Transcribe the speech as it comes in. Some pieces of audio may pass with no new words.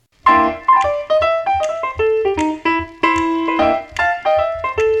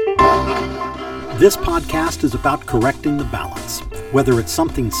This podcast is about correcting the balance, whether it's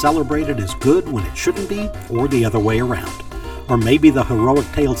something celebrated as good when it shouldn't be, or the other way around. Or maybe the heroic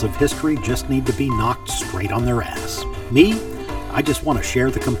tales of history just need to be knocked straight on their ass. Me, I just want to share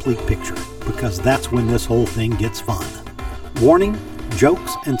the complete picture, because that's when this whole thing gets fun. Warning,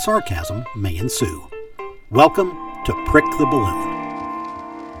 jokes and sarcasm may ensue. Welcome to Prick the Balloon.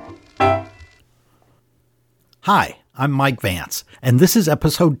 Hi, I'm Mike Vance, and this is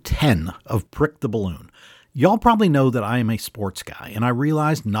episode 10 of Prick the Balloon. Y'all probably know that I am a sports guy, and I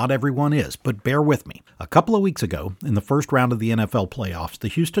realize not everyone is, but bear with me. A couple of weeks ago, in the first round of the NFL playoffs, the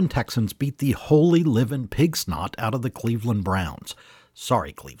Houston Texans beat the holy living pig snot out of the Cleveland Browns.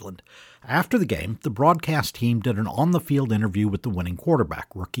 Sorry, Cleveland. After the game, the broadcast team did an on-the-field interview with the winning quarterback,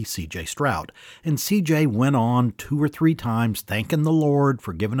 rookie C.J. Stroud, and C.J. went on 2 or 3 times thanking the Lord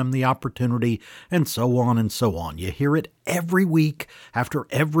for giving him the opportunity, and so on and so on. You hear it every week, after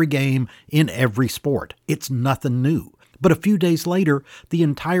every game, in every sport. It's nothing new. But a few days later, the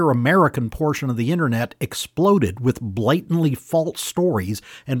entire American portion of the internet exploded with blatantly false stories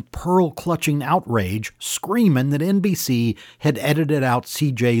and pearl-clutching outrage, screaming that NBC had edited out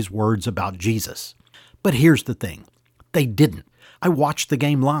CJ's words about Jesus. But here's the thing. They didn't. I watched the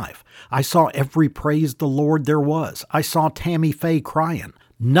game live. I saw every praise the Lord there was. I saw Tammy Faye crying.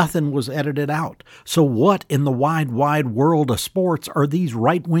 Nothing was edited out. So what in the wide, wide world of sports are these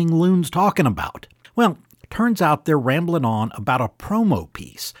right-wing loons talking about? Well, turns out they're rambling on about a promo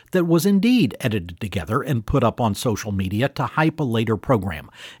piece that was indeed edited together and put up on social media to hype a later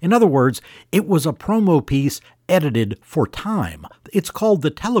program. In other words, it was a promo piece edited for time. It's called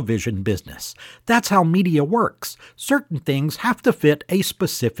the television business. That's how media works. Certain things have to fit a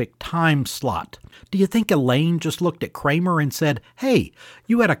specific time slot. Do you think Elaine just looked at Kramer and said, "Hey,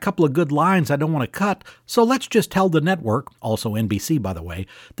 you had a couple of good lines I don't want to cut, so let's just tell the network," also NBC by the way,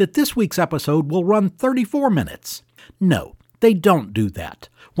 "that this week's episode will run 34 minutes. No, they don't do that.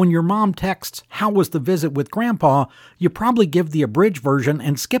 When your mom texts, "How was the visit with Grandpa?" you probably give the abridged version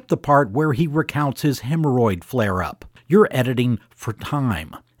and skip the part where he recounts his hemorrhoid flare-up. You're editing for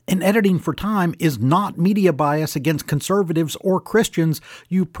time. And editing for time is not media bias against conservatives or Christians,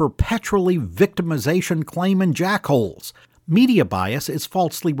 you perpetually victimization-claiming jackholes. Media bias is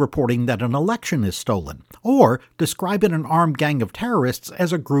falsely reporting that an election is stolen, or describing an armed gang of terrorists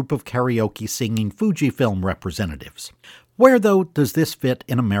as a group of karaoke-singing Fujifilm representatives. Where, though, does this fit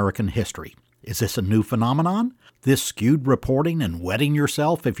in American history? Is this a new phenomenon? This skewed reporting and wetting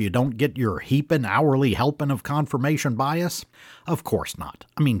yourself if you don't get your heaping hourly helping of confirmation bias? Of course not.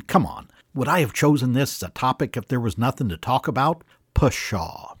 I mean, come on. Would I have chosen this as a topic if there was nothing to talk about?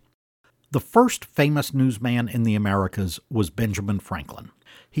 Pshaw. The first famous newsman in the Americas was Benjamin Franklin.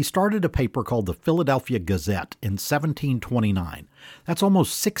 He started a paper called the Philadelphia Gazette in 1729. That's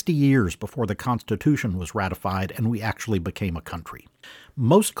almost 60 years before the Constitution was ratified and we actually became a country.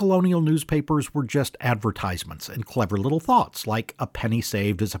 Most colonial newspapers were just advertisements and clever little thoughts like "a penny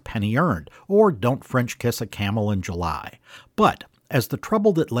saved is a penny earned," or "don't French kiss a camel in July." But as the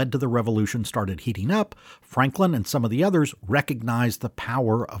trouble that led to the revolution started heating up, Franklin and some of the others recognized the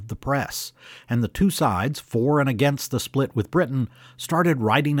power of the press. And the two sides, for and against the split with Britain, started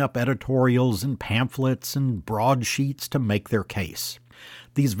writing up editorials and pamphlets and broadsheets to make their case.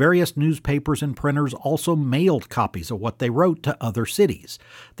 These various newspapers and printers also mailed copies of what they wrote to other cities.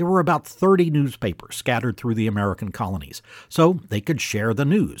 There were about 30 newspapers scattered through the American colonies, so they could share the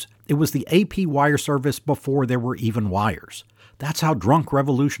news. It was the AP wire service before there were even wires. That's how drunk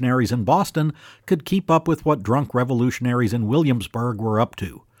revolutionaries in Boston could keep up with what drunk revolutionaries in Williamsburg were up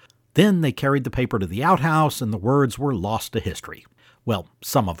to. Then they carried the paper to the outhouse and the words were lost to history. Well,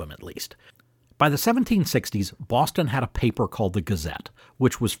 some of them at least. By the 1760s, Boston had a paper called the Gazette,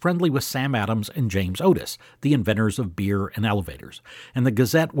 which was friendly with Sam Adams and James Otis, the inventors of beer and elevators. And the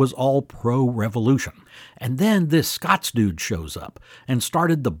Gazette was all pro-revolution. And then this Scots dude shows up and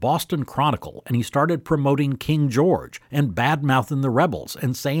started the Boston Chronicle, and he started promoting King George and bad-mouthing the rebels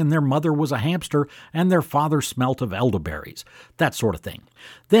and saying their mother was a hamster and their father smelt of elderberries, that sort of thing.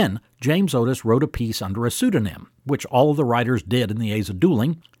 Then James Otis wrote a piece under a pseudonym, which all of the writers did in the days of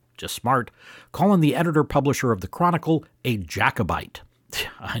dueling, just smart, calling the editor-publisher of the Chronicle a Jacobite.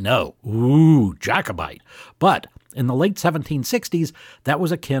 I know, ooh, Jacobite. But in the late 1760s, that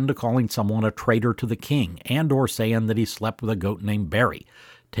was akin to calling someone a traitor to the king and or saying that he slept with a goat named Barry.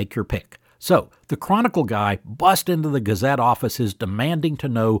 Take your pick. So, the Chronicle guy bust into the Gazette offices demanding to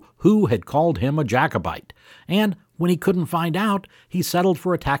know who had called him a Jacobite. And when he couldn't find out, he settled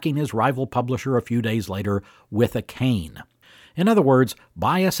for attacking his rival publisher a few days later with a cane. In other words,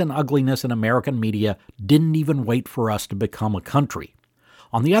 bias and ugliness in American media didn't even wait for us to become a country.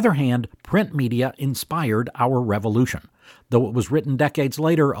 On the other hand, print media inspired our revolution. Though it was written decades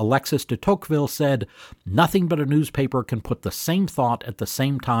later, Alexis de Tocqueville said, "Nothing but a newspaper can put the same thought at the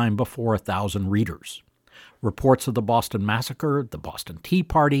same time before 1,000 readers." Reports of the Boston Massacre, the Boston Tea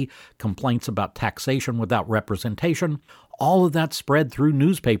Party, complaints about taxation without representation, all of that spread through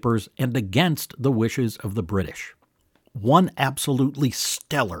newspapers and against the wishes of the British. One absolutely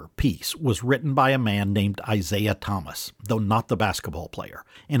stellar piece was written by a man named Isaiah Thomas, though not the basketball player,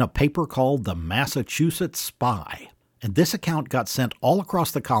 in a paper called The Massachusetts Spy. And this account got sent all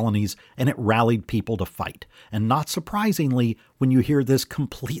across the colonies, and it rallied people to fight. And not surprisingly, when you hear this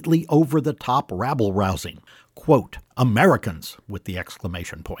completely over-the-top rabble-rousing, quote, "Americans," with the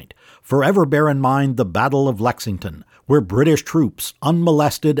exclamation point, "forever bear in mind the Battle of Lexington, where British troops,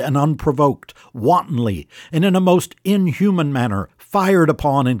 unmolested and unprovoked, wantonly and in a most inhuman manner, fired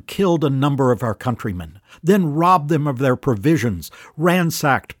upon and killed a number of our countrymen, then robbed them of their provisions,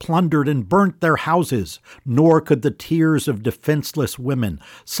 ransacked, plundered, and burnt their houses, nor could the tears of defenseless women,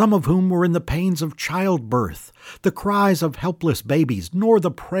 some of whom were in the pains of childbirth, the cries of helpless babies, nor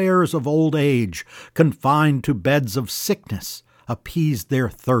the prayers of old age, confined to beds of sickness, appease their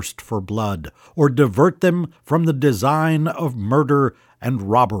thirst for blood, or divert them from the design of murder and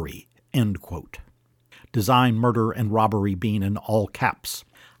robbery." End quote. Design, murder, and robbery being in all caps.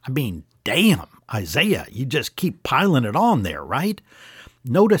 I mean, damn, Isaiah, you just keep piling it on there, right?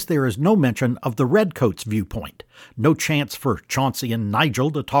 Notice there is no mention of the Redcoats' viewpoint. No chance for Chauncey and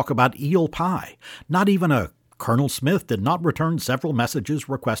Nigel to talk about eel pie. Not even a Colonel Smith did not return several messages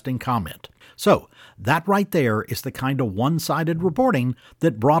requesting comment. So, that right there is the kind of one-sided reporting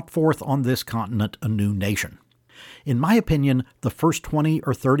that brought forth on this continent a new nation. In my opinion, the first 20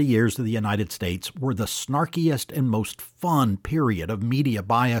 or 30 years of the United States were the snarkiest and most fun period of media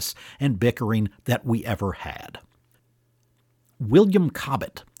bias and bickering that we ever had. William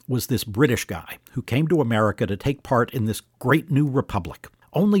Cobbett was this British guy who came to America to take part in this great new republic,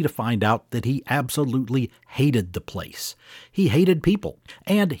 only to find out that he absolutely hated the place. He hated people,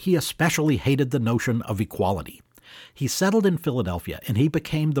 and he especially hated the notion of equality. He settled in Philadelphia, and he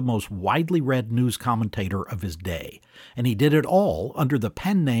became the most widely read news commentator of his day, and he did it all under the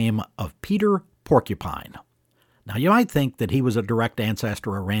pen name of Peter Porcupine. Now, you might think that he was a direct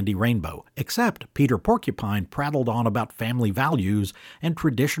ancestor of Randy Rainbow, except Peter Porcupine prattled on about family values and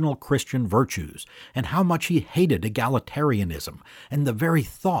traditional Christian virtues, and how much he hated egalitarianism, and the very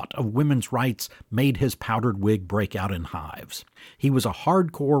thought of women's rights made his powdered wig break out in hives. He was a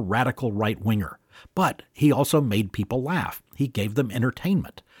hardcore radical right-winger, but he also made people laugh. He gave them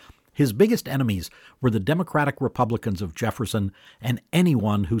entertainment. His biggest enemies were the Democratic Republicans of Jefferson and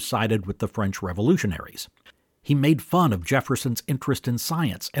anyone who sided with the French revolutionaries. He made fun of Jefferson's interest in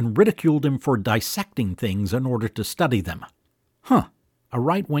science and ridiculed him for dissecting things in order to study them. A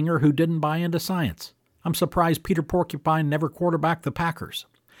right-winger who didn't buy into science. I'm surprised Peter Porcupine never quarterbacked the Packers.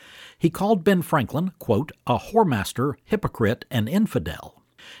 He called Ben Franklin, quote, "a whoremaster, hypocrite, and infidel."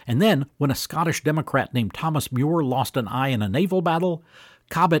 And then, when a Scottish Democrat named Thomas Muir lost an eye in a naval battle,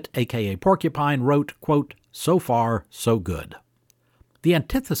 Cobbett, a.k.a. Porcupine, wrote, quote, "so far, so good." The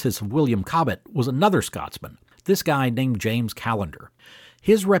antithesis of William Cobbett was another Scotsman, this guy named James Callender.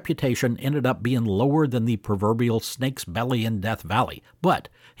 His reputation ended up being lower than the proverbial snake's belly in Death Valley, but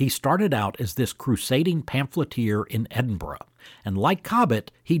he started out as this crusading pamphleteer in Edinburgh, and like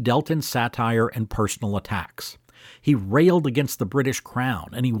Cobbett, he dealt in satire and personal attacks. He railed against the British crown,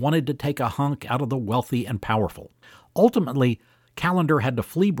 and he wanted to take a hunk out of the wealthy and powerful. Ultimately, Callender had to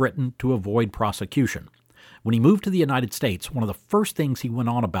flee Britain to avoid prosecution. When he moved to the United States, one of the first things he went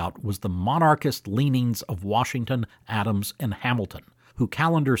on about was the monarchist leanings of Washington, Adams, and Hamilton, who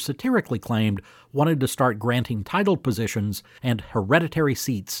Callender satirically claimed wanted to start granting titled positions and hereditary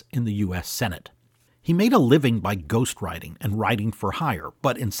seats in the U.S. Senate. He made a living by ghostwriting and writing for hire,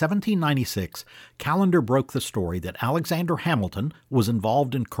 but in 1796, Callender broke the story that Alexander Hamilton was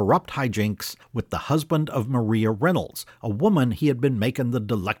involved in corrupt hijinks with the husband of Maria Reynolds, a woman he had been making the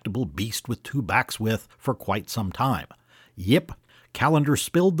delectable beast with two backs with for quite some time. Yep, Callender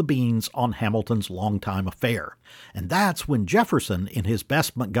spilled the beans on Hamilton's longtime affair. And that's when Jefferson, in his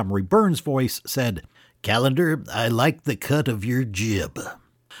best Montgomery Burns voice, said, "Callender, I like the cut of your jib."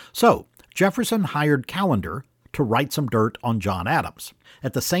 So, Jefferson hired Callender to write some dirt on John Adams.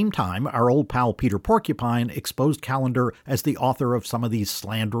 At the same time, our old pal Peter Porcupine exposed Callender as the author of some of these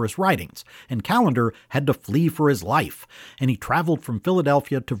slanderous writings, and Callender had to flee for his life, and he traveled from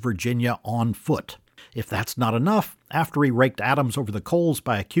Philadelphia to Virginia on foot. If that's not enough, after he raked Adams over the coals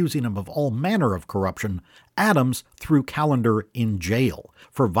by accusing him of all manner of corruption, Adams threw Callender in jail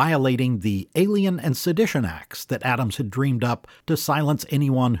for violating the Alien and Sedition Acts that Adams had dreamed up to silence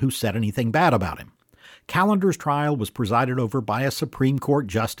anyone who said anything bad about him. Callender's trial was presided over by a Supreme Court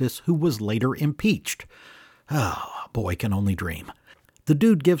justice who was later impeached. Oh, a boy can only dream. The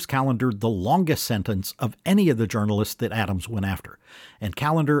dude gives Callender the longest sentence of any of the journalists that Adams went after, and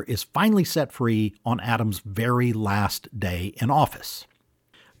Callender is finally set free on Adams' very last day in office.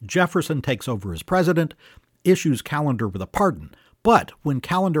 Jefferson takes over as president, issues Callender with a pardon, but when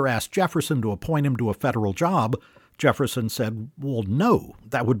Callender asked Jefferson to appoint him to a federal job, Jefferson said, well, no,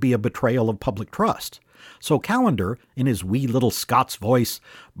 that would be a betrayal of public trust. So Callender, in his wee little Scots voice,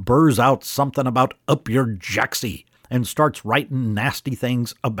 burrs out something about up your jacksy and starts writing nasty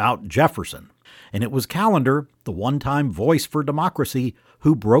things about Jefferson. And it was Callender, the one-time voice for democracy,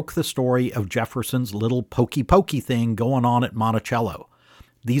 who broke the story of Jefferson's little pokey-pokey thing going on at Monticello.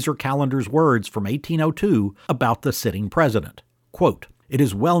 These are Callender's words from 1802 about the sitting president. Quote, "It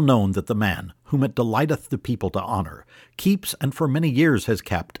is well known that the man, whom it delighteth the people to honor, keeps and for many years has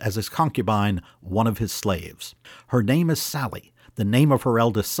kept as his concubine one of his slaves. Her name is Sally. The name of her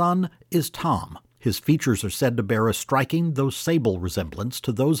eldest son is Tom. His features are said to bear a striking though sable resemblance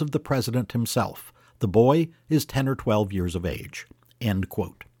to those of the president himself. The boy is 10 or 12 years of age." End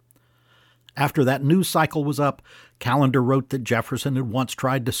quote. After that news cycle was up, Callender wrote that Jefferson had once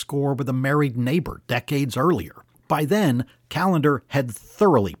tried to score with a married neighbor decades earlier. By then, Callender had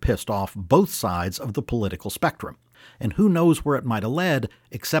thoroughly pissed off both sides of the political spectrum. And who knows where it might have led,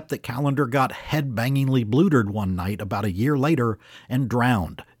 except that Callender got head-bangingly blootered one night about a year later and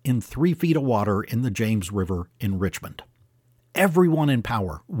drowned in 3 feet of water in the James River in Richmond. Everyone in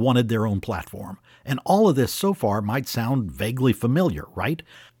power wanted their own platform, and all of this so far might sound vaguely familiar, right?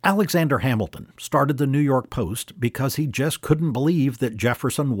 Alexander Hamilton started the New York Post because he just couldn't believe that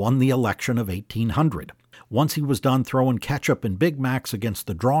Jefferson won the election of 1800. Once he was done throwing ketchup and Big Macs against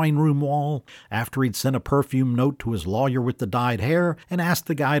the drawing room wall, after he'd sent a perfume note to his lawyer with the dyed hair and asked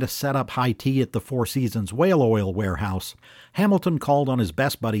the guy to set up high tea at the Four Seasons whale oil warehouse, Hamilton called on his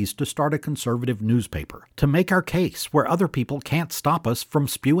best buddies to start a conservative newspaper to make our case where other people can't stop us from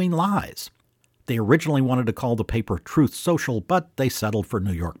spewing lies. They originally wanted to call the paper Truth Social, but they settled for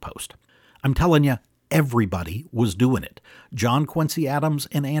New York Post. I'm telling you, everybody was doing it. John Quincy Adams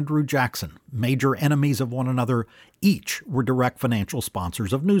and Andrew Jackson, major enemies of one another, each were direct financial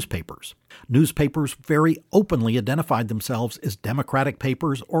sponsors of newspapers. Newspapers very openly identified themselves as Democratic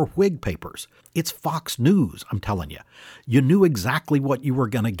papers or Whig papers. It's Fox News, I'm telling you. You knew exactly what you were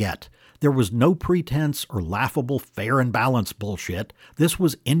going to get. There was no pretense or laughable fair and balanced bullshit. This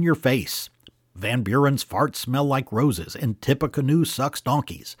was in your face. Van Buren's farts smell like roses, and Tippecanoe sucks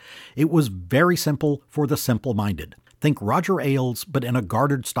donkeys. It was very simple for the simple-minded. Think Roger Ailes, but in a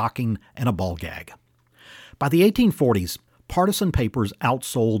gartered stocking and a ball gag. By the 1840s, partisan papers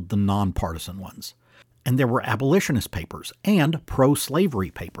outsold the nonpartisan ones. And there were abolitionist papers and pro-slavery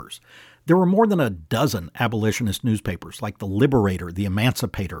papers. There were more than a dozen abolitionist newspapers like the Liberator, the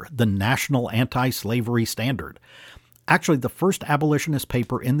Emancipator, the National Anti-Slavery Standard. Actually, the first abolitionist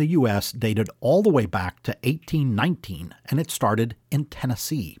paper in the U.S. dated all the way back to 1819, and it started in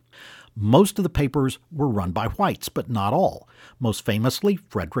Tennessee. Most of the papers were run by whites, but not all. Most famously,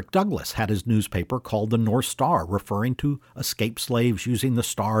 Frederick Douglass had his newspaper called the North Star, referring to escaped slaves using the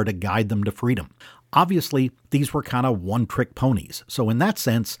star to guide them to freedom. Obviously, these were kind of one-trick ponies, so in that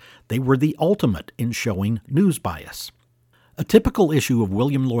sense, they were the ultimate in showing news bias. A typical issue of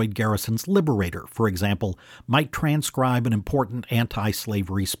William Lloyd Garrison's Liberator, for example, might transcribe an important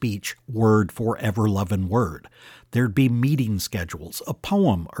anti-slavery speech word for ever-loving word. There'd be meeting schedules, a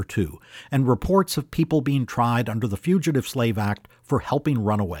poem or two, and reports of people being tried under the Fugitive Slave Act for helping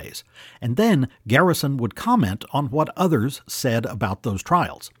runaways. And then Garrison would comment on what others said about those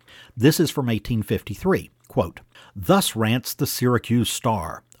trials. This is from 1853. Quote, "Thus rants the Syracuse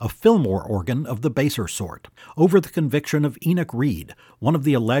Star, a Fillmore organ of the baser sort, over the conviction of Enoch Reed, one of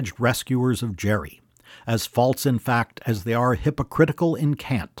the alleged rescuers of Jerry, as false in fact as they are hypocritical in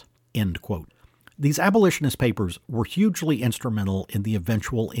cant." End quote. These abolitionist papers were hugely instrumental in the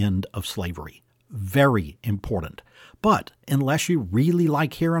eventual end of slavery. Very important. But unless you really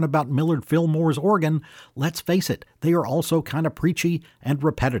like hearing about Millard Fillmore's organ, let's face it, they are also kind of preachy and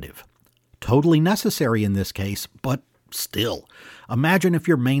repetitive. Totally necessary in this case, but still. Imagine if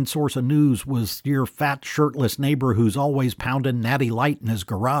your main source of news was your fat, shirtless neighbor who's always pounding Natty Light in his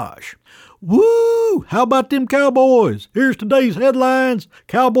garage. Woo! Woo! How about them Cowboys? Here's today's headlines.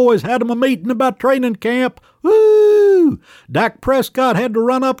 Cowboys had them a meeting about training camp. Woo! Dak Prescott had to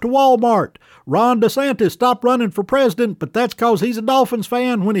run up to Walmart. Ron DeSantis stopped running for president, but that's 'cause he's a Dolphins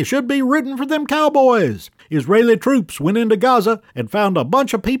fan when he should be rooting for them Cowboys. Israeli troops went into Gaza and found a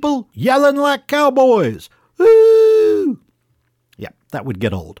bunch of people yelling like cowboys. Woo! Yeah, that would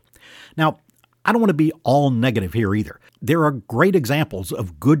get old. Now, I don't want to be all negative here either. There are great examples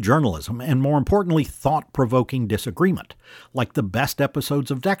of good journalism and, more importantly, thought-provoking disagreement. Like the best episodes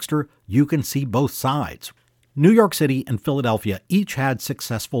of Dexter, you can see both sides. New York City and Philadelphia each had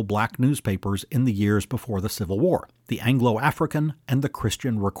successful black newspapers in the years before the Civil War, the Anglo-African and the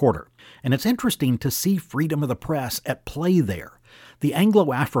Christian Recorder. And it's interesting to see freedom of the press at play there. The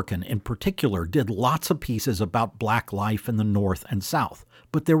Anglo-African in particular did lots of pieces about black life in the North and South,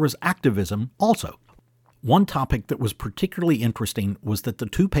 but there was activism also. One topic that was particularly interesting was that the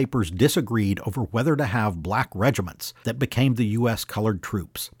two papers disagreed over whether to have black regiments that became the U.S. colored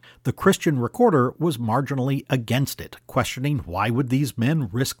troops. The Christian Recorder was marginally against it, questioning why would these men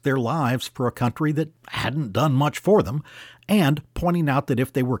risk their lives for a country that hadn't done much for them, and pointing out that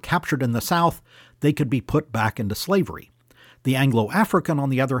if they were captured in the South, they could be put back into slavery. The Anglo-African,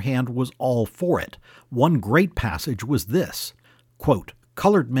 on the other hand, was all for it. One great passage was this, quote,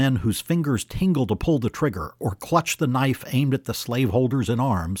 "Colored men whose fingers tingle to pull the trigger or clutch the knife aimed at the slaveholders in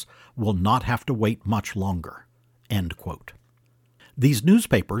arms will not have to wait much longer." End quote. These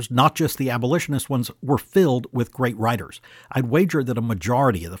newspapers, not just the abolitionist ones, were filled with great writers. I'd wager that a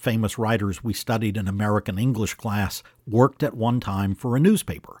majority of the famous writers we studied in American English class worked at one time for a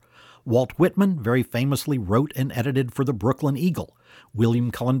newspaper. Walt Whitman very famously wrote and edited for the Brooklyn Eagle.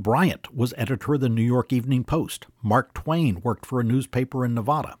 William Cullen Bryant was editor of the New York Evening Post. Mark Twain worked for a newspaper in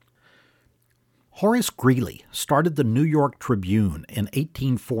Nevada. Horace Greeley started the New York Tribune in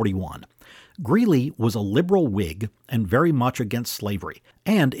 1841. Greeley was a liberal Whig and very much against slavery,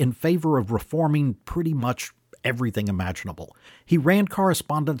 and in favor of reforming pretty much everything imaginable. He ran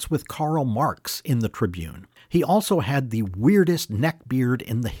correspondence with Karl Marx in the Tribune. He also had the weirdest neckbeard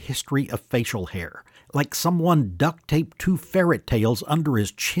in the history of facial hair, like someone duct taped two ferret tails under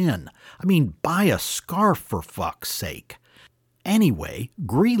his chin. I mean, buy a scarf for fuck's sake. Anyway,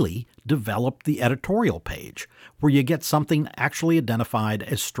 Greeley developed the editorial page, where you get something actually identified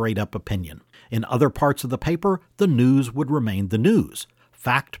as straight-up opinion. In other parts of the paper, the news would remain the news,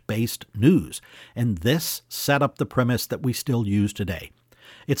 fact-based news, and this set up the premise that we still use today.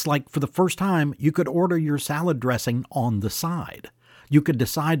 It's like, for the first time, you could order your salad dressing on the side. You could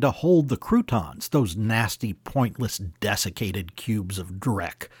decide to hold the croutons, those nasty, pointless, desiccated cubes of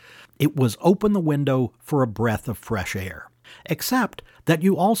dreck. It was open the window for a breath of fresh air. Except that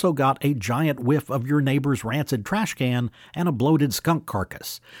you also got a giant whiff of your neighbor's rancid trash can and a bloated skunk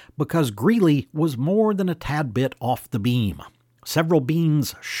carcass, because Greeley was more than a tad bit off the beam. Several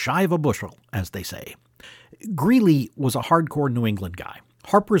beans shy of a bushel, as they say. Greeley was a hardcore New England guy.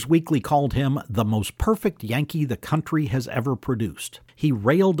 Harper's Weekly called him the most perfect Yankee the country has ever produced. He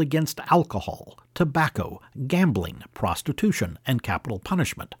railed against alcohol, tobacco, gambling, prostitution, and capital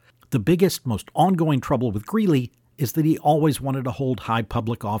punishment. The biggest, most ongoing trouble with Greeley is that he always wanted to hold high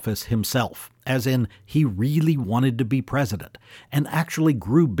public office himself, as in he really wanted to be president, and actually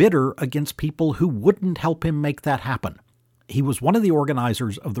grew bitter against people who wouldn't help him make that happen. He was one of the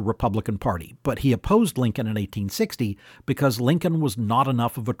organizers of the Republican Party, but he opposed Lincoln in 1860 because Lincoln was not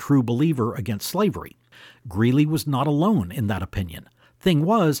enough of a true believer against slavery. Greeley was not alone in that opinion. Thing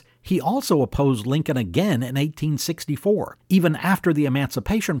was, he also opposed Lincoln again in 1864, even after the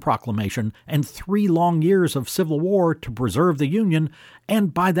Emancipation Proclamation and 3 long years of Civil War to preserve the Union,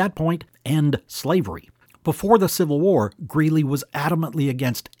 and by that point, end slavery. Before the Civil War, Greeley was adamantly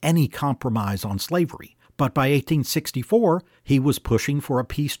against any compromise on slavery. But by 1864, he was pushing for a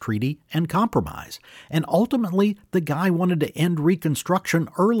peace treaty and compromise. And ultimately, the guy wanted to end Reconstruction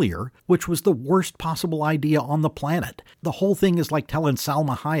earlier, which was the worst possible idea on the planet. The whole thing is like telling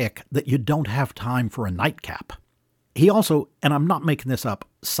Salma Hayek that you don't have time for a nightcap. He also, and I'm not making this up,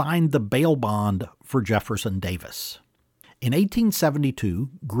 signed the bail bond for Jefferson Davis. In 1872,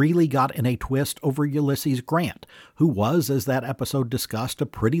 Greeley got in a twist over Ulysses Grant, who was, as that episode discussed, a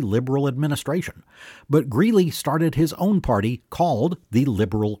pretty liberal administration. But Greeley started his own party called the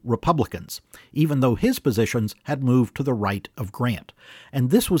Liberal Republicans, even though his positions had moved to the right of Grant.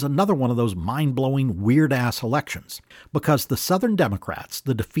 And this was another one of those mind-blowing, weird-ass elections, because the Southern Democrats,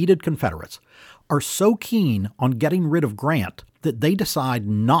 the defeated Confederates, are so keen on getting rid of Grant that they decide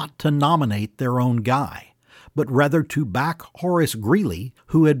not to nominate their own guy, but rather to back Horace Greeley,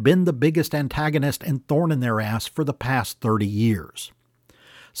 who had been the biggest antagonist and thorn in their ass for the past 30 years.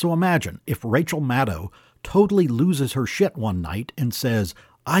 So imagine if Rachel Maddow totally loses her shit one night and says,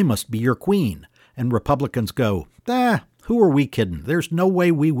 "I must be your queen," and Republicans go, who are we kidding? There's no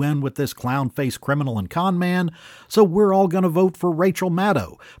way we win with this clown-faced criminal and con man, so we're all going to vote for Rachel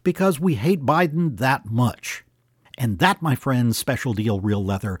Maddow because we hate Biden that much. And that, my friends, special deal real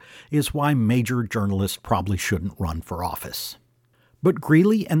leather, is why major journalists probably shouldn't run for office. But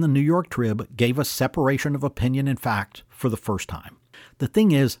Greeley and the New York Trib gave us separation of opinion and fact for the first time. The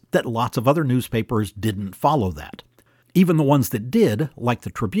thing is that lots of other newspapers didn't follow that. Even the ones that did, like the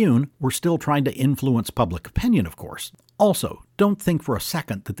Tribune, were still trying to influence public opinion, of course. Also, don't think for a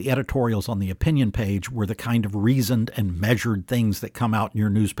second that the editorials on the opinion page were the kind of reasoned and measured things that come out in your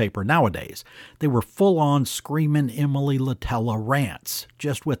newspaper nowadays. They were full-on screaming Emily Latella rants,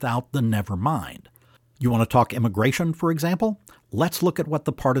 just without the never mind. You want to talk immigration, for example? Let's look at what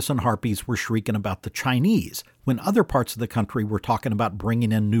the partisan harpies were shrieking about the Chinese, when other parts of the country were talking about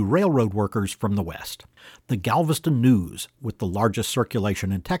bringing in new railroad workers from the West. The Galveston News, with the largest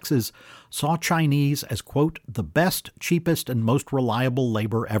circulation in Texas, saw Chinese as, quote, the best, cheapest, and most reliable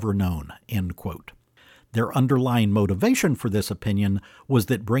labor ever known, end quote. Their underlying motivation for this opinion was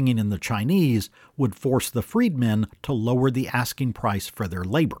that bringing in the Chinese would force the freedmen to lower the asking price for their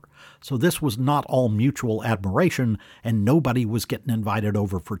labor. So this was not all mutual admiration, and nobody was getting invited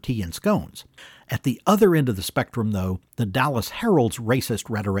over for tea and scones. At the other end of the spectrum, though, the Dallas Herald's racist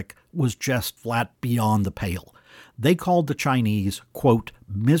rhetoric was just flat beyond the pale. They called the Chinese, quote,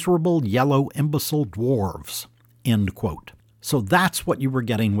 miserable yellow imbecile dwarves, end quote. So that's what you were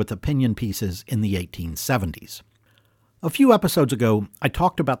getting with opinion pieces in the 1870s. A few episodes ago, I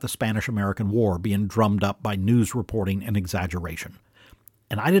talked about the Spanish-American War being drummed up by news reporting and exaggeration.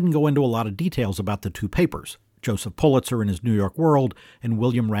 And I didn't go into a lot of details about the two papers, Joseph Pulitzer in his New York World and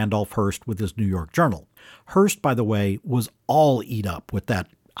William Randolph Hearst with his New York Journal. Hearst, by the way, was all eat up with that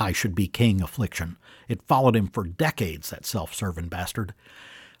I should be king affliction. It followed him for decades, that self-serving bastard.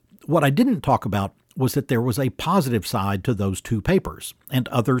 What I didn't talk about was that there was a positive side to those two papers, and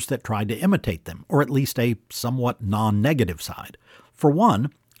others that tried to imitate them, or at least a somewhat non-negative side. For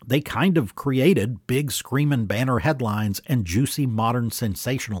one, they kind of created big screaming banner headlines and juicy modern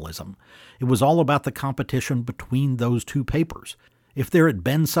sensationalism. It was all about the competition between those two papers. If there had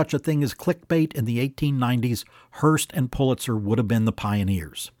been such a thing as clickbait in the 1890s, Hearst and Pulitzer would have been the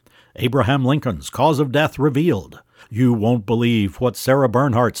pioneers. Abraham Lincoln's cause of death revealed. You won't believe what Sarah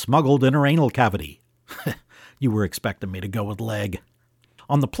Bernhardt smuggled in her anal cavity. You were expecting me to go with leg.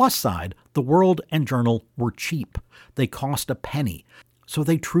 On the plus side, the World and Journal were cheap. They cost a penny. So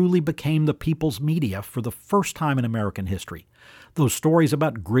they truly became the people's media for the first time in American history. Those stories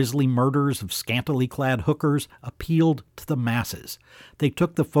about grisly murders of scantily clad hookers appealed to the masses. They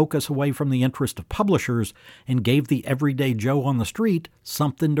took the focus away from the interest of publishers and gave the everyday Joe on the street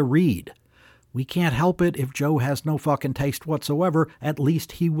something to read. We can't help it if Joe has no fucking taste whatsoever, at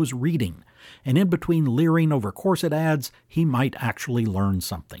least he was reading. And in between leering over corset ads, he might actually learn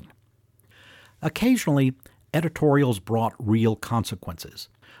something. Occasionally, editorials brought real consequences.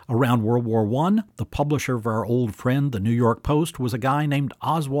 Around World War I, the publisher of our old friend, the New York Post, was a guy named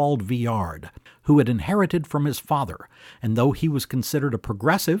Oswald Villard, who had inherited from his father, and though he was considered a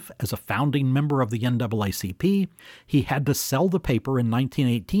progressive as a founding member of the NAACP, he had to sell the paper in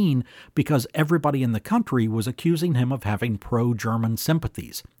 1918 because everybody in the country was accusing him of having pro-German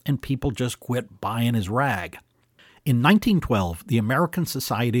sympathies, and people just quit buying his rag. In 1912, the American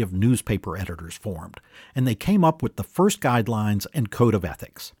Society of Newspaper Editors formed, and they came up with the first guidelines and code of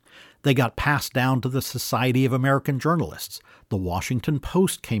ethics. They got passed down to the Society of American Journalists. The Washington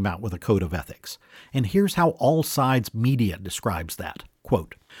Post came out with a code of ethics. And here's how All Sides Media describes that.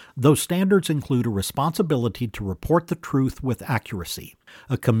 Quote, those standards include a responsibility to report the truth with accuracy,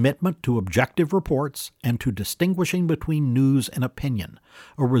 a commitment to objective reports and to distinguishing between news and opinion,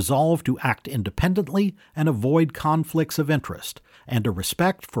 a resolve to act independently and avoid conflicts of interest, and a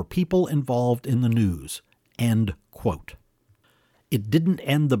respect for people involved in the news. End quote. It didn't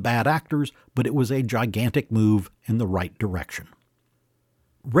end the bad actors, but it was a gigantic move in the right direction.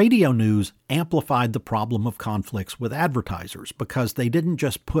 Radio news amplified the problem of conflicts with advertisers because they didn't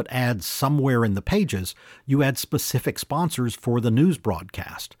just put ads somewhere in the pages, you had specific sponsors for the news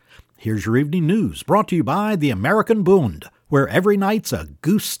broadcast. Here's your evening news, brought to you by the American Bund, where every night's a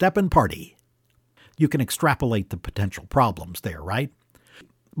goose-steppin' party. You can extrapolate the potential problems there, right?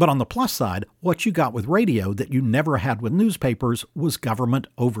 But on the plus side, what you got with radio that you never had with newspapers was government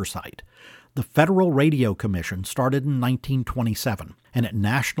oversight. The Federal Radio Commission started in 1927, and it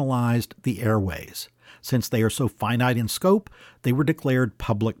nationalized the airways. Since they are so finite in scope, they were declared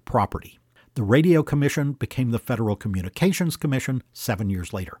public property. The Radio Commission became the Federal Communications Commission 7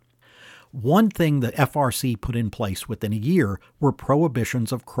 years later. One thing the FRC put in place within a year were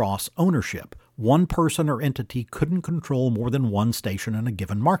prohibitions of cross-ownership. One person or entity couldn't control more than one station in a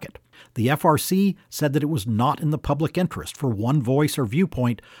given market. The FRC said that it was not in the public interest for one voice or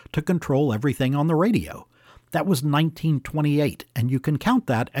viewpoint to control everything on the radio. That was 1928, and you can count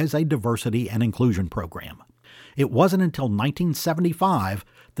that as a diversity and inclusion program. It wasn't until 1975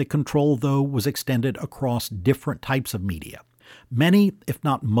 that control, though, was extended across different types of media. Many, if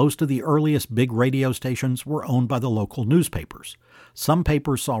not most of the earliest big radio stations were owned by the local newspapers. Some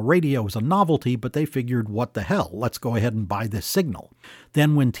papers saw radio as a novelty, but they figured, what the hell, let's go ahead and buy this signal.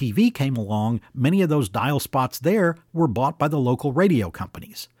 Then when TV came along, many of those dial spots there were bought by the local radio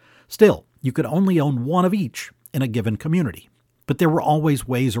companies. Still, you could only own one of each in a given community. But there were always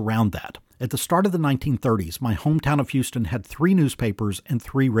ways around that. At the start of the 1930s, my hometown of Houston had 3 newspapers and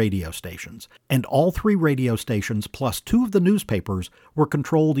 3 radio stations, and all 3 radio stations plus 2 of the newspapers were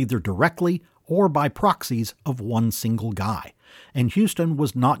controlled either directly or by proxies of one single guy. And Houston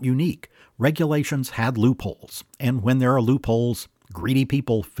was not unique. Regulations had loopholes, and when there are loopholes, greedy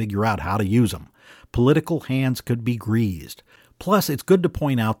people figure out how to use them. Political hands could be greased. Plus, it's good to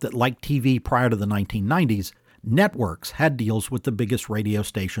point out that like TV prior to the 1990s, networks had deals with the biggest radio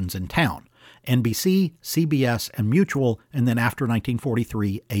stations in town. NBC, CBS, and Mutual, and then after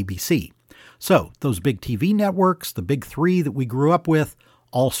 1943, ABC. So, those big TV networks, the big 3 that we grew up with,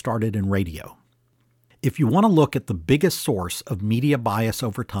 all started in radio. If you want to look at the biggest source of media bias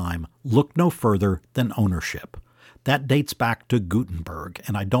over time, look no further than ownership. That dates back to Gutenberg,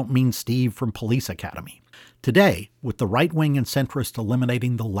 and I don't mean Steve from Police Academy. Today, with the right wing and centrists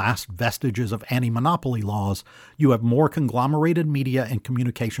eliminating the last vestiges of anti-monopoly laws, you have more conglomerated media and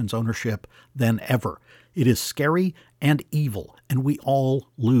communications ownership than ever. It is scary and evil, and we all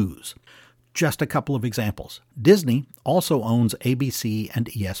lose. Just a couple of examples. Disney also owns ABC and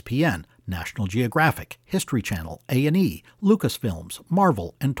ESPN, National Geographic, History Channel, A&E, Lucasfilms,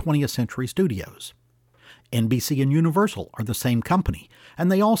 Marvel, and 20th Century Studios. NBC and Universal are the same company, and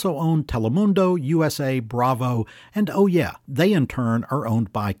they also own Telemundo, USA, Bravo, and oh yeah, they in turn are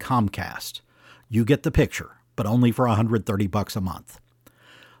owned by Comcast. You get the picture, but only for $130 a month.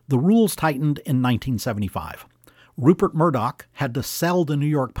 The rules tightened in 1975. Rupert Murdoch had to sell the New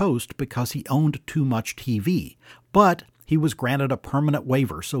York Post because he owned too much TV, but he was granted a permanent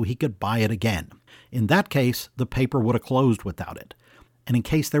waiver so he could buy it again. In that case, the paper would have closed without it. And in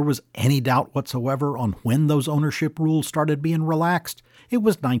case there was any doubt whatsoever on when those ownership rules started being relaxed, it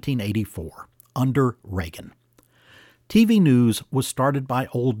was 1984, under Reagan. TV news was started by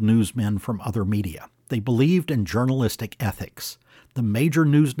old newsmen from other media. They believed in journalistic ethics. The major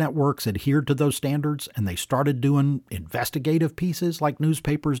news networks adhered to those standards, and they started doing investigative pieces like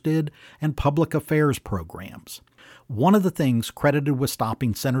newspapers did and public affairs programs. One of the things credited with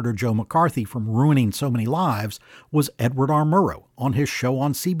stopping Senator Joe McCarthy from ruining so many lives was Edward R. Murrow on his show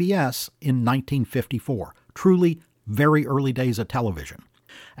on CBS in 1954, truly very early days of television.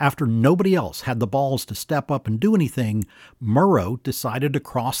 After nobody else had the balls to step up and do anything, Murrow decided to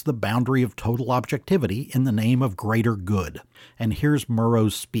cross the boundary of total objectivity in the name of greater good. And here's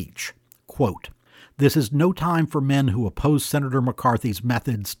Murrow's speech. Quote, "This is no time for men who oppose Senator McCarthy's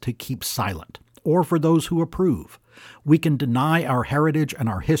methods to keep silent, or for those who approve. We can deny our heritage and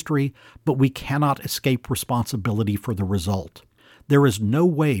our history, but we cannot escape responsibility for the result. There is no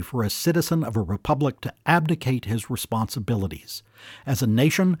way for a citizen of a republic to abdicate his responsibilities. As a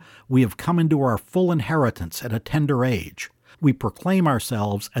nation, we have come into our full inheritance at a tender age. We proclaim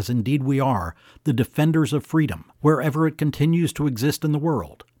ourselves, as indeed we are, the defenders of freedom, wherever it continues to exist in the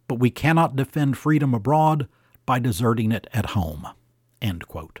world, but we cannot defend freedom abroad by deserting it at home." End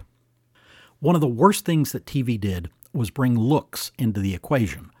quote. One of the worst things that TV did was bring looks into the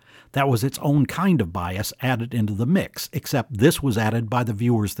equation. That was its own kind of bias added into the mix, except this was added by the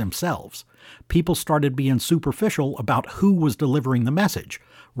viewers themselves. People started being superficial about who was delivering the message,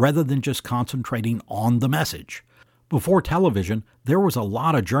 rather than just concentrating on the message. Before television, there was a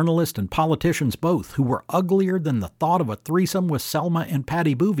lot of journalists and politicians both who were uglier than the thought of a threesome with Selma and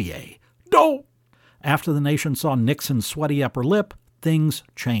Patty Bouvier. No! After the nation saw Nixon's sweaty upper lip, things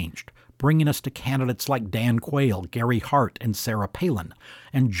changed, bringing us to candidates like Dan Quayle, Gary Hart, and Sarah Palin,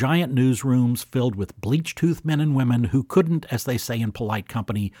 and giant newsrooms filled with bleach-toothed men and women who couldn't, as they say in polite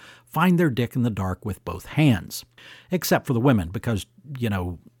company, find their dick in the dark with both hands. Except for the women, because,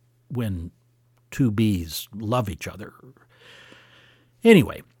 when two bees love each other.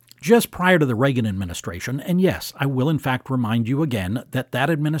 Anyway, just prior to the Reagan administration, and yes, I will in fact remind you again that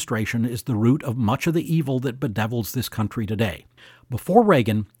administration is the root of much of the evil that bedevils this country today. Before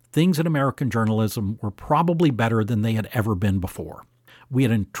Reagan, things in American journalism were probably better than they had ever been before. We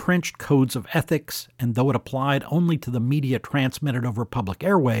had entrenched codes of ethics, and though it applied only to the media transmitted over public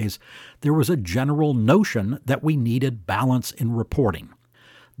airways, there was a general notion that we needed balance in reporting.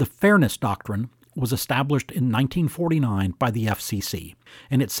 The Fairness Doctrine was established in 1949 by the FCC,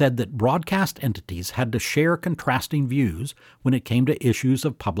 and it said that broadcast entities had to share contrasting views when it came to issues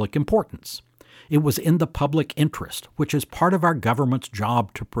of public importance. It was in the public interest, which is part of our government's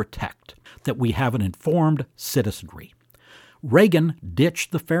job to protect, that we have an informed citizenry. Reagan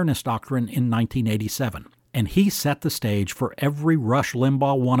ditched the Fairness Doctrine in 1987, and he set the stage for every Rush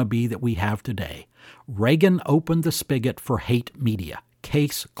Limbaugh wannabe that we have today. Reagan opened the spigot for hate media.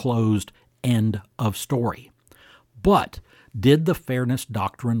 Case closed. End of story. But did the Fairness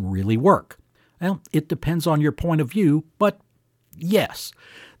Doctrine really work? Well, it depends on your point of view, but yes.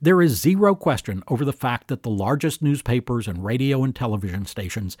 There is zero question over the fact that the largest newspapers and radio and television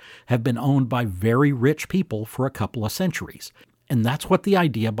stations have been owned by very rich people for a couple of centuries, and that's what the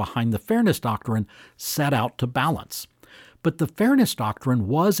idea behind the Fairness Doctrine set out to balance. But the Fairness Doctrine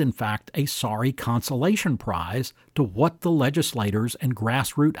was, in fact, a sorry consolation prize to what the legislators and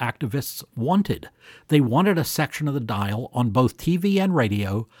grassroots activists wanted. They wanted a section of the dial on both TV and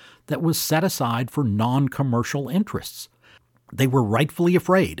radio that was set aside for non-commercial interests. They were rightfully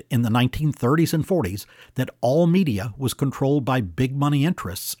afraid in the 1930s and 40s that all media was controlled by big money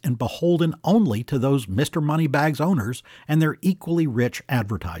interests and beholden only to those Mr. Moneybags owners and their equally rich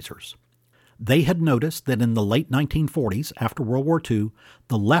advertisers. They had noticed that in the late 1940s, after World War II,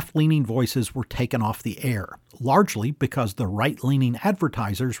 the left-leaning voices were taken off the air, largely because the right-leaning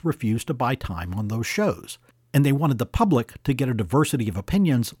advertisers refused to buy time on those shows. And they wanted the public to get a diversity of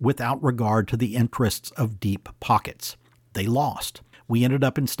opinions without regard to the interests of deep pockets. They lost. We ended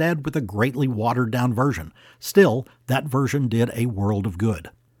up instead with a greatly watered-down version. Still, that version did a world of good.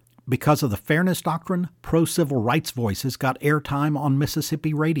 Because of the Fairness Doctrine, pro-civil rights voices got airtime on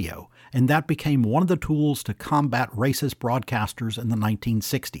Mississippi radio, and that became one of the tools to combat racist broadcasters in the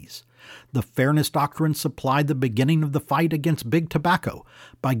 1960s. The Fairness Doctrine supplied the beginning of the fight against big tobacco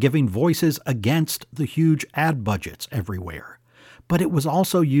by giving voices against the huge ad budgets everywhere. But it was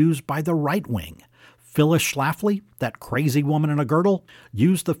also used by the right wing. Phyllis Schlafly, that crazy woman in a girdle,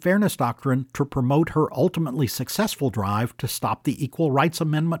 used the Fairness Doctrine to promote her ultimately successful drive to stop the Equal Rights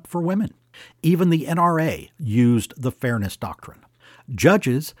Amendment for women. Even the NRA used the Fairness Doctrine.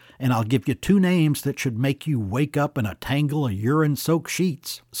 Judges, and I'll give you two names that should make you wake up in a tangle of urine-soaked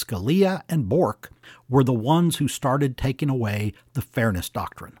sheets, Scalia and Bork, were the ones who started taking away the Fairness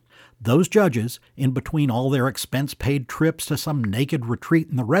Doctrine. Those judges, in between all their expense-paid trips to some naked retreat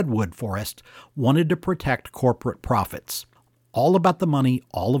in the redwood forest, wanted to protect corporate profits. All about the money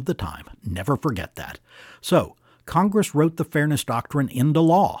all of the time. Never forget that. So, Congress wrote the Fairness Doctrine into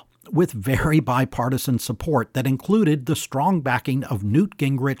law, with very bipartisan support that included the strong backing of Newt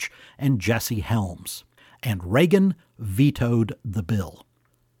Gingrich and Jesse Helms. And Reagan vetoed the bill.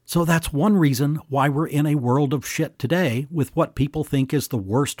 So that's one reason why we're in a world of shit today with what people think is the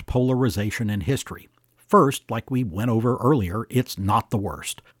worst polarization in history. First, like we went over earlier, it's not the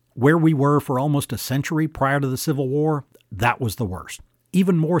worst. Where we were for almost a century prior to the Civil War, that was the worst.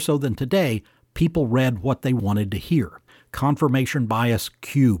 Even more so than today, people read what they wanted to hear. Confirmation bias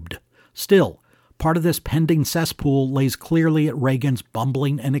cubed. Still, part of this pending cesspool lays clearly at Reagan's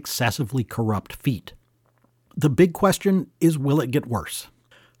bumbling and excessively corrupt feet. The big question is, will it get worse?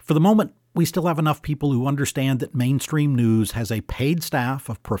 For the moment, we still have enough people who understand that mainstream news has a paid staff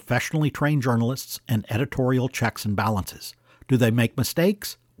of professionally trained journalists and editorial checks and balances. Do they make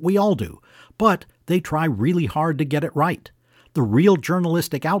mistakes? We all do. But they try really hard to get it right. The real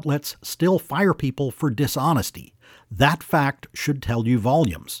journalistic outlets still fire people for dishonesty. That fact should tell you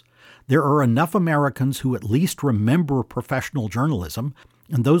volumes. There are enough Americans who at least remember professional journalism,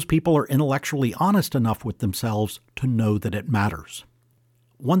 and those people are intellectually honest enough with themselves to know that it matters.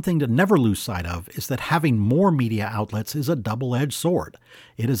 One thing to never lose sight of is that having more media outlets is a double-edged sword.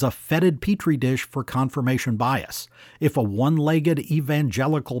 It is a fetid petri dish for confirmation bias. If a one-legged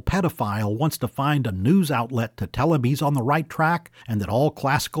evangelical pedophile wants to find a news outlet to tell him he's on the right track and that all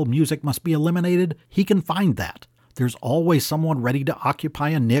classical music must be eliminated, he can find that. There's always someone ready to occupy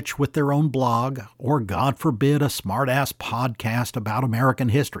a niche with their own blog, or God forbid, a smart-ass podcast about American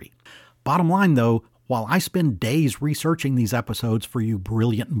history. Bottom line, though, while I spend days researching these episodes for you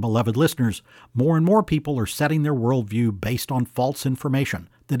brilliant and beloved listeners, more and more people are setting their worldview based on false information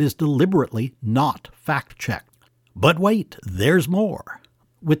that is deliberately not fact-checked. But wait, there's more.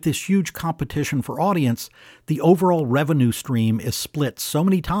 With this huge competition for audience, the overall revenue stream is split so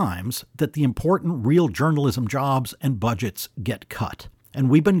many times that the important real journalism jobs and budgets get cut. And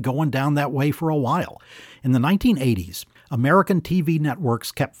we've been going down that way for a while. In the 1980s, American TV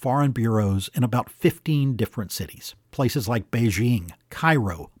networks kept foreign bureaus in about 15 different cities. Places like Beijing,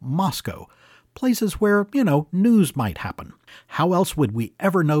 Cairo, Moscow. Places where, news might happen. How else would we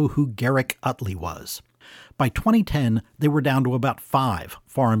ever know who Garrick Utley was? By 2010, they were down to about 5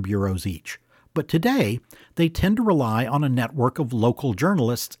 foreign bureaus each. But today, they tend to rely on a network of local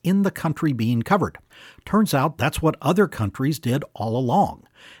journalists in the country being covered. Turns out that's what other countries did all along.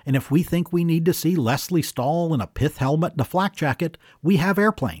 And if we think we need to see Leslie Stahl in a pith helmet and a flak jacket, we have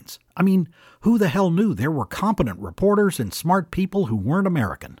airplanes. I mean, who the hell knew there were competent reporters and smart people who weren't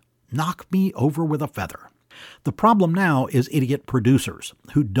American? Knock me over with a feather. The problem now is idiot producers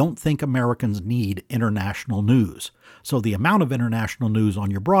who don't think Americans need international news. So the amount of international news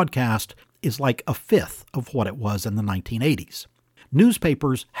on your broadcast is like a fifth of what it was in the 1980s.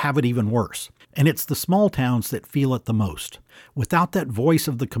 Newspapers have it even worse, and it's the small towns that feel it the most. Without that voice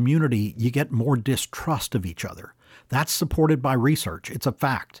of the community, you get more distrust of each other. That's supported by research. It's a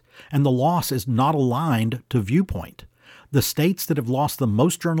fact. And the loss is not aligned to viewpoint. The states that have lost the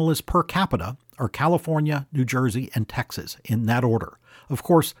most journalists per capita are California, New Jersey, and Texas, in that order. Of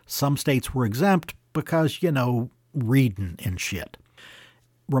course, some states were exempt because, reading and shit.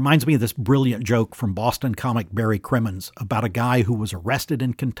 Reminds me of this brilliant joke from Boston comic Barry Crimmins about a guy who was arrested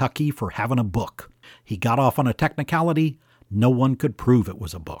in Kentucky for having a book. He got off on a technicality. No one could prove it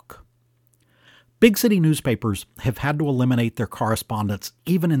was a book. Big city newspapers have had to eliminate their correspondents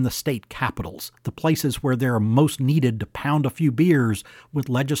even in the state capitals, the places where they're most needed to pound a few beers with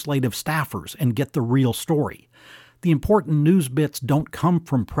legislative staffers and get the real story. The important news bits don't come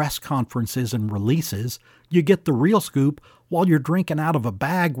from press conferences and releases. You get the real scoop while you're drinking out of a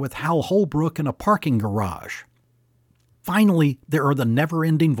bag with Hal Holbrook in a parking garage. Finally, there are the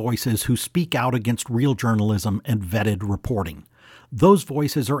never-ending voices who speak out against real journalism and vetted reporting. Those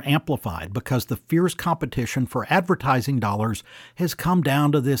voices are amplified because the fierce competition for advertising dollars has come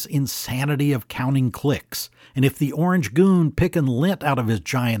down to this insanity of counting clicks. And if the orange goon picking lint out of his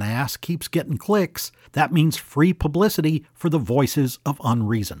giant ass keeps getting clicks, that means free publicity for the voices of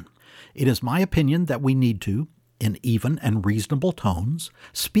unreason. It is my opinion that we need to, in even and reasonable tones,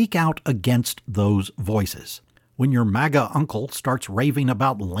 speak out against those voices. When your MAGA uncle starts raving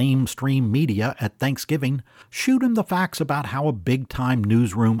about lamestream media at Thanksgiving, shoot him the facts about how a big-time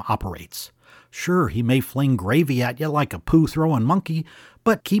newsroom operates. Sure, he may fling gravy at you like a poo-throwing monkey,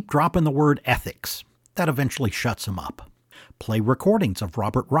 but keep dropping the word ethics. That eventually shuts him up. Play recordings of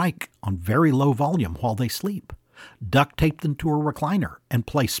Robert Reich on very low volume while they sleep. Duct tape them to a recliner and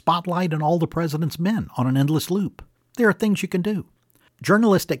play Spotlight and All the President's Men on an endless loop. There are things you can do.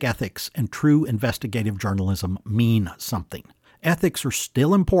 Journalistic ethics and true investigative journalism mean something. Ethics are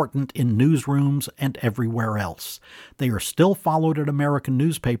still important in newsrooms and everywhere else. They are still followed at American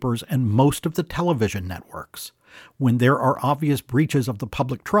newspapers and most of the television networks. When there are obvious breaches of the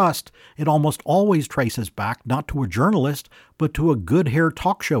public trust, it almost always traces back not to a journalist, but to a good-hair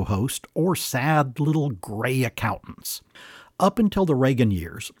talk show host or sad little gray accountants. Up until the Reagan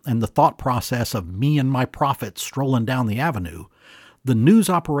years and the thought process of me and my profits strolling down the avenue, the news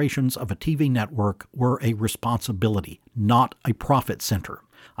operations of a TV network were a responsibility, not a profit center.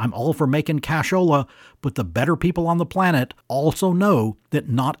 I'm all for making cashola, but the better people on the planet also know that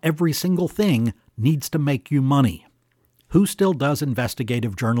not every single thing needs to make you money. Who still does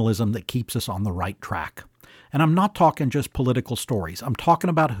investigative journalism that keeps us on the right track? And I'm not talking just political stories. I'm talking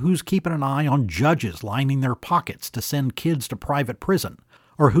about who's keeping an eye on judges lining their pockets to send kids to private prison.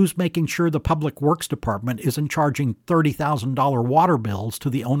 Or who's making sure the Public Works Department isn't charging $30,000 water bills to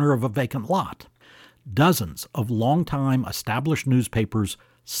the owner of a vacant lot. Dozens of long-time established newspapers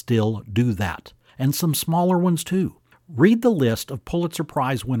still do that, and some smaller ones too. Read the list of Pulitzer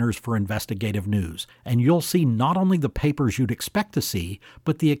Prize winners for investigative news, and you'll see not only the papers you'd expect to see,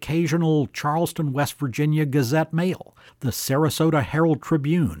 but the occasional Charleston, West Virginia Gazette-Mail, the Sarasota Herald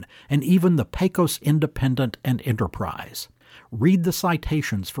Tribune, and even the Pecos Independent and Enterprise. Read the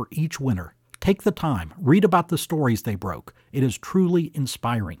citations for each winner. Take the time. Read about the stories they broke. It is truly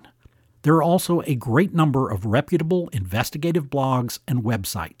inspiring. There are also a great number of reputable investigative blogs and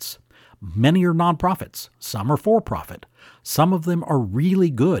websites. Many are nonprofits. Some are for-profit. Some of them are really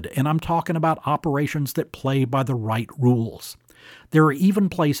good, and I'm talking about operations that play by the right rules. There are even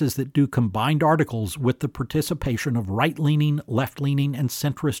places that do combined articles with the participation of right-leaning, left-leaning, and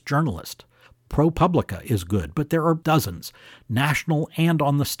centrist journalists. ProPublica is good, but there are dozens, national and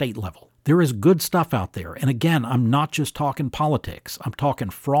on the state level. There is good stuff out there, and again, I'm not just talking politics. I'm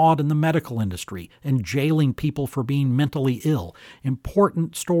talking fraud in the medical industry and jailing people for being mentally ill.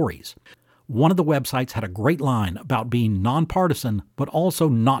 Important stories. One of the websites had a great line about being nonpartisan, but also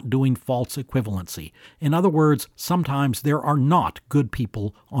not doing false equivalency. In other words, sometimes there are not good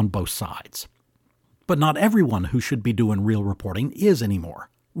people on both sides. But not everyone who should be doing real reporting is anymore.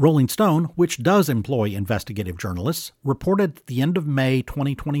 Rolling Stone, which does employ investigative journalists, reported at the end of May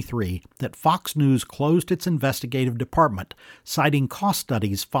 2023 that Fox News closed its investigative department, citing cost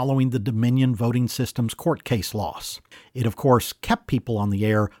studies following the Dominion voting system's court case loss. It, of course, kept people on the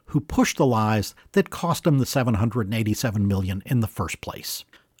air who pushed the lies that cost them the $787 million in the first place.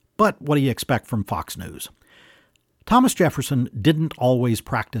 But what do you expect from Fox News? Thomas Jefferson didn't always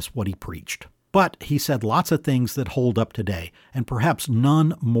practice what he preached. But he said lots of things that hold up today, and perhaps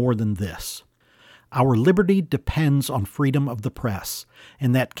none more than this. Our liberty depends on freedom of the press,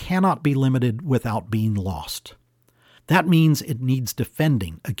 and that cannot be limited without being lost. That means it needs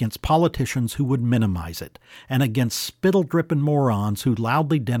defending against politicians who would minimize it, and against spittle-dripping morons who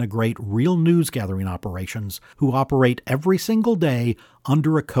loudly denigrate real news-gathering operations who operate every single day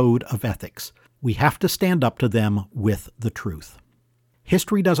under a code of ethics. We have to stand up to them with the truth.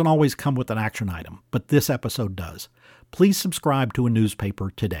 History doesn't always come with an action item, but this episode does. Please subscribe to a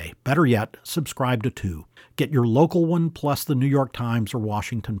newspaper today. Better yet, subscribe to two. Get your local one plus the New York Times or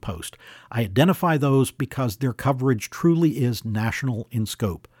Washington Post. I identify those because their coverage truly is national in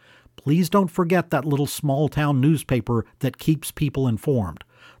scope. Please don't forget that little small-town newspaper that keeps people informed.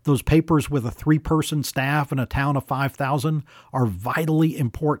 Those papers with a 3-person staff in a town of 5,000 are vitally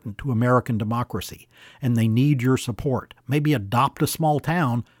important to American democracy, and they need your support. Maybe adopt a small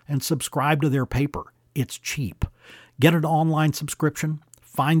town and subscribe to their paper. It's cheap. Get an online subscription,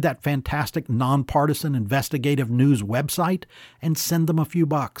 find that fantastic nonpartisan investigative news website, and send them a few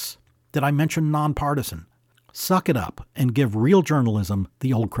bucks. Did I mention nonpartisan? Suck it up and give real journalism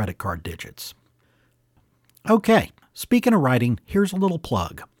the old credit card digits. Okay, speaking of writing, here's a little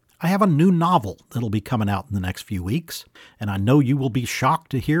plug. I have a new novel that'll be coming out in the next few weeks, and I know you will be shocked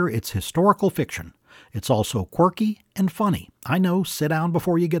to hear it's historical fiction. It's also quirky and funny. I know, sit down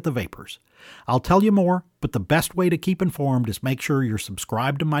before you get the vapors. I'll tell you more, but the best way to keep informed is make sure you're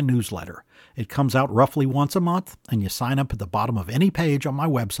subscribed to my newsletter. It comes out roughly once a month, and you sign up at the bottom of any page on my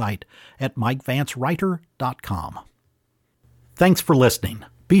website at MikeVanceWriter.com. Thanks for listening.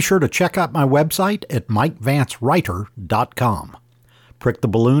 Be sure to check out my website at MikeVanceWriter.com. Prick the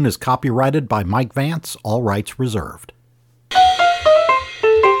Balloon is copyrighted by Mike Vance, all rights reserved.